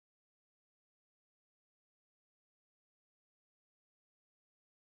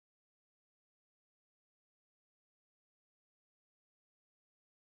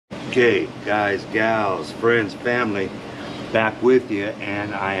Okay, guys, gals, friends, family, back with you,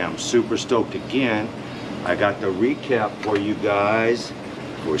 and I am super stoked again. I got the recap for you guys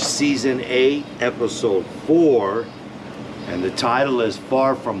for season 8, episode 4, and the title is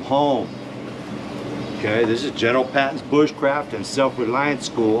Far From Home. Okay, this is General Patton's Bushcraft and Self-Reliance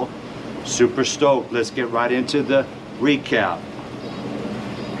School. Super stoked. Let's get right into the recap.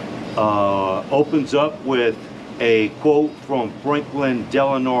 Opens up with a quote from Franklin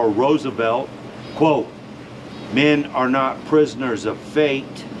Delano Roosevelt. Quote, "Men are not prisoners of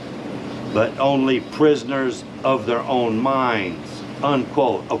fate, but only prisoners of their own minds."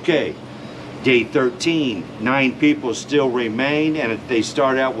 Unquote. Okay, day 13, 9 people still remain, and they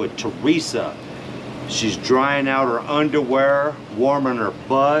start out with Teresa. She's drying out her underwear, warming her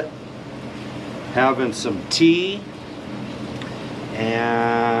butt, having some tea,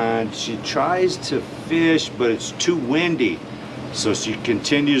 and she tries to fish, but it's too windy, so she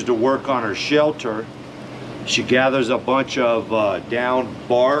continues to work on her shelter. She gathers a bunch of down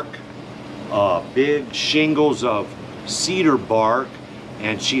bark, big shingles of cedar bark,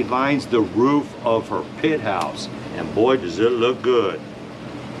 and she lines the roof of her pit house, and boy does it look good.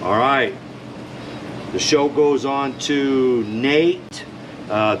 All right, the show goes on to Nate.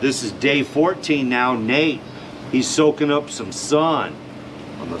 This is day 14 now. Nate, he's soaking up some sun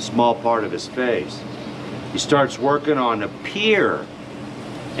on the small part of his face. He starts working on a pier,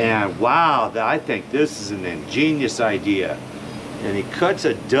 and wow, I think this is an ingenious idea. And he cuts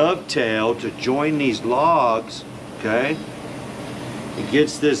a dovetail to join these logs, okay? He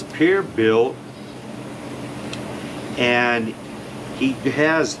gets this pier built, and he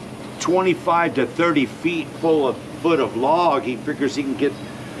has 25 to 30 feet foot of log. He figures he can get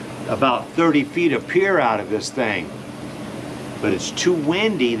about 30 feet of pier out of this thing. But it's too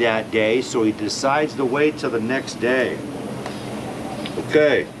windy that day, so he decides to wait till the next day.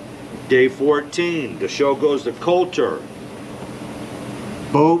 Okay, day 14, the show goes to Coulter.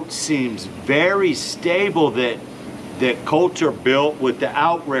 Boat seems very stable that Coulter built with the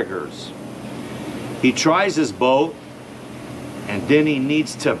outriggers. He tries his boat, and then he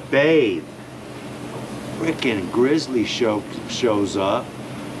needs to bathe. A frickin' grizzly shows up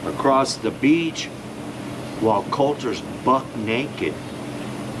across the beach while Coulter's buck naked.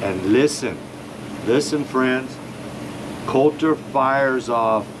 And listen friends, Coulter fires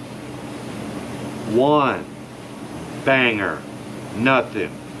off 1 banger, nothing.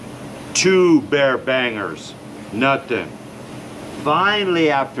 2 bear bangers, nothing.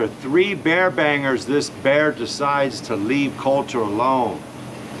 Finally, after 3 bear bangers, this bear decides to leave Coulter alone.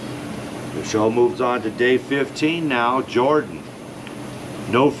 The show moves on to day 15 now. Jordan,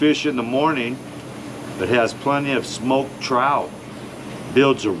 no fish in the morning, but has plenty of smoked trout.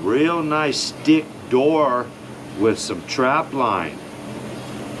 Builds a real nice stick door with some trap line.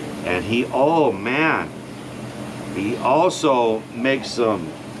 And he also makes some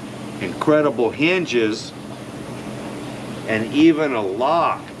incredible hinges and even a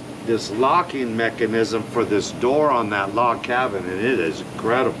lock, this locking mechanism for this door on that log cabin, and it is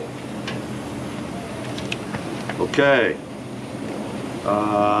incredible. Okay.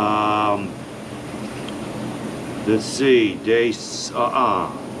 Let's see,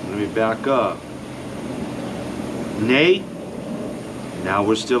 let me back up. Nate, now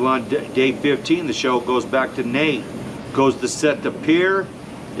we're still on day 15. The show goes back to Nate. Goes to set the pier.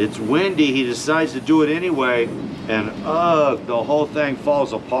 It's windy. He decides to do it anyway, and the whole thing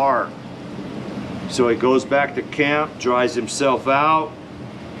falls apart. So he goes back to camp, dries himself out.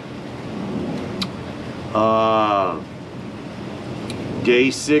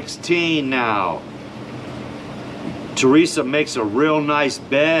 Day 16 now. Teresa makes a real nice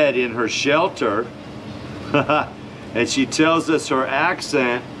bed in her shelter. And she tells us her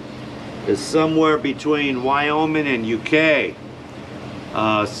accent is somewhere between Wyoming and UK.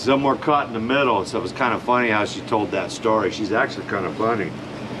 Somewhere caught in the middle. So it was kind of funny how she told that story. She's actually kind of funny.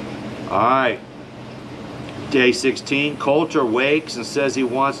 All right. Day 16, Coulter wakes and says he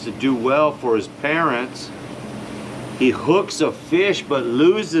wants to do well for his parents. He hooks a fish but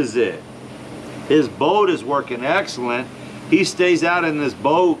loses it. His boat is working excellent. He stays out in this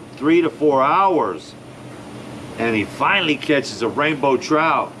boat 3 to 4 hours. And he finally catches a rainbow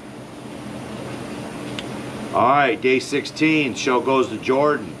trout. All right, day 16, show goes to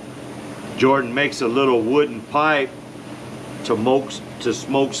Jordan. Jordan makes a little wooden pipe to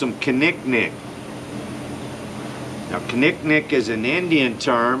smoke some knick-knack. Now, knick-knack is an Indian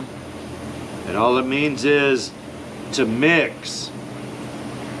term, and all it means is to mix.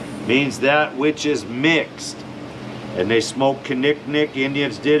 Means that which is mixed. And they smoked knick-knack,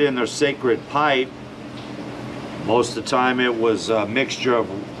 Indians did, in their sacred pipe. Most of the time it was a mixture of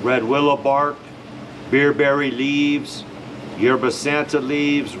red willow bark, beerberry leaves, yerba santa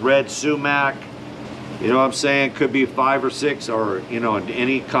leaves, red sumac. You know what I'm saying? Could be 5 or 6, or you know,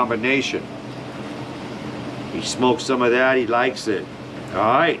 any combination. He smokes some of that, he likes it. All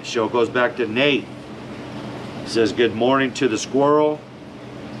right, show goes back to Nate. He says good morning to the squirrel.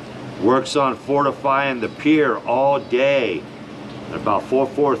 Works on fortifying the pier all day. At about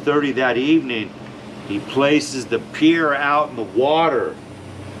 4:30 that evening, he places the pier out in the water.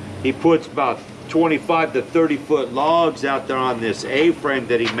 He puts about 25 to 30 foot logs out there on this A-frame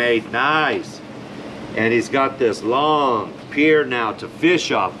that he made. Nice. And he's got this long pier now to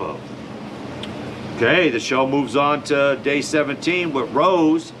fish off of. Okay, the show moves on to day 17 with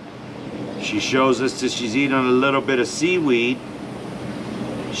Rose. She shows us that she's eating a little bit of seaweed.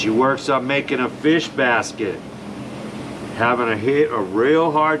 She works on making a fish basket. Having a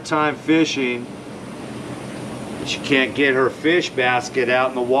real hard time fishing. She can't get her fish basket out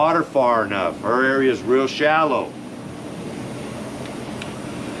in the water far enough. Her area is real shallow.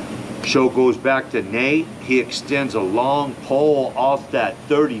 Show goes back to Nate. He extends a long pole off that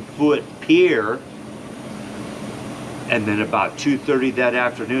 30-foot pier. And then about 2:30 that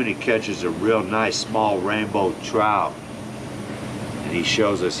afternoon, he catches a real nice small rainbow trout. And he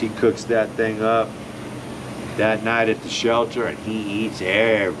shows us he cooks that thing up that night at the shelter, and he eats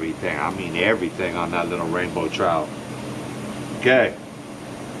everything. I mean everything on that little rainbow trout. Okay.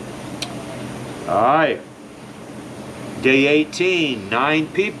 All right. Day 18, 9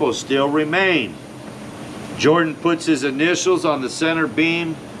 people still remain. Jordan puts his initials on the center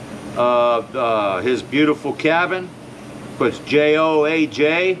beam of his beautiful cabin. Puts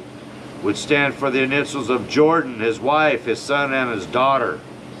J-O-A-J, which stand for the initials of Jordan, his wife, his son, and his daughter.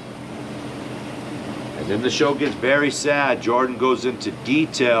 And then the show gets very sad. Jordan goes into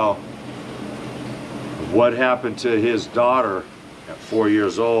detail of what happened to his daughter at 4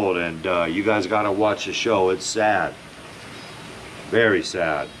 years old, and you guys got to watch the show. It's sad. Very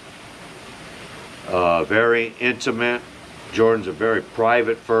sad. Very intimate. Jordan's a very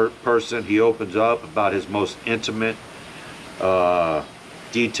private person. He opens up about his most intimate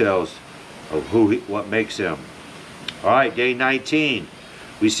details of what makes him. All right, day 19.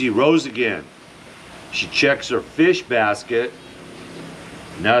 We see Rose again. She checks her fish basket.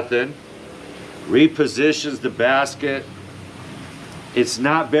 Nothing. Repositions the basket. It's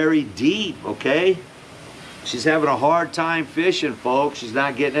not very deep, okay? She's having a hard time fishing, folks. She's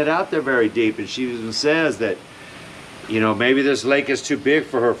not getting it out there very deep. And she even says that, you know, maybe this lake is too big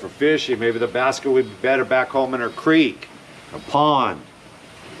for her for fishing. Maybe the basket would be better back home in her creek, a pond.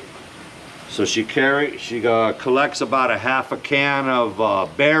 So she collects about a half a can of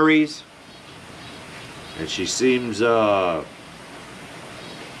berries. And she seems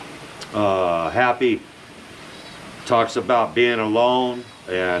happy. Talks about being alone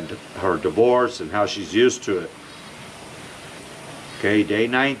and her divorce and how she's used to it. Okay, day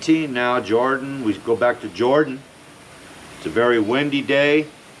 19 now, Jordan. We go back to Jordan. It's a very windy day.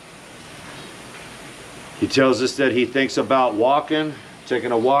 He tells us that he thinks about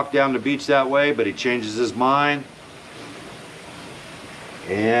taking a walk down the beach that way, but he changes his mind.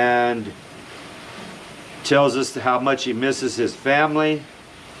 And tells us how much he misses his family.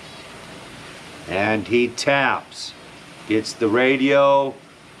 And he taps. Gets the radio.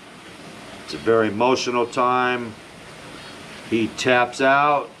 It's a very emotional time. He taps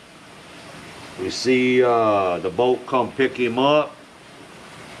out. We see the boat come pick him up.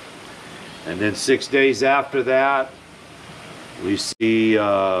 And then 6 days after that, we see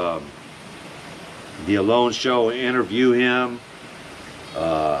the Alone Show interview him.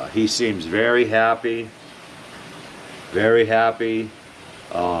 He seems very happy. Very happy.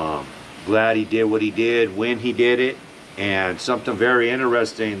 Glad he did what he did when he did it. And something very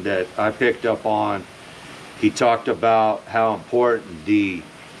interesting that I picked up on, he talked about how important the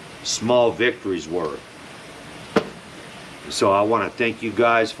small victories were. So I want to thank you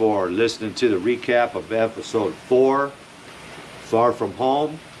guys for listening to the recap of episode 4, Far From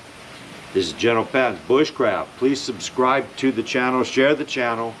Home. This is General Patton's Bushcraft. Please subscribe to the channel, share the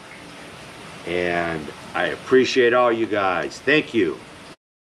channel, and I appreciate all you guys. Thank you.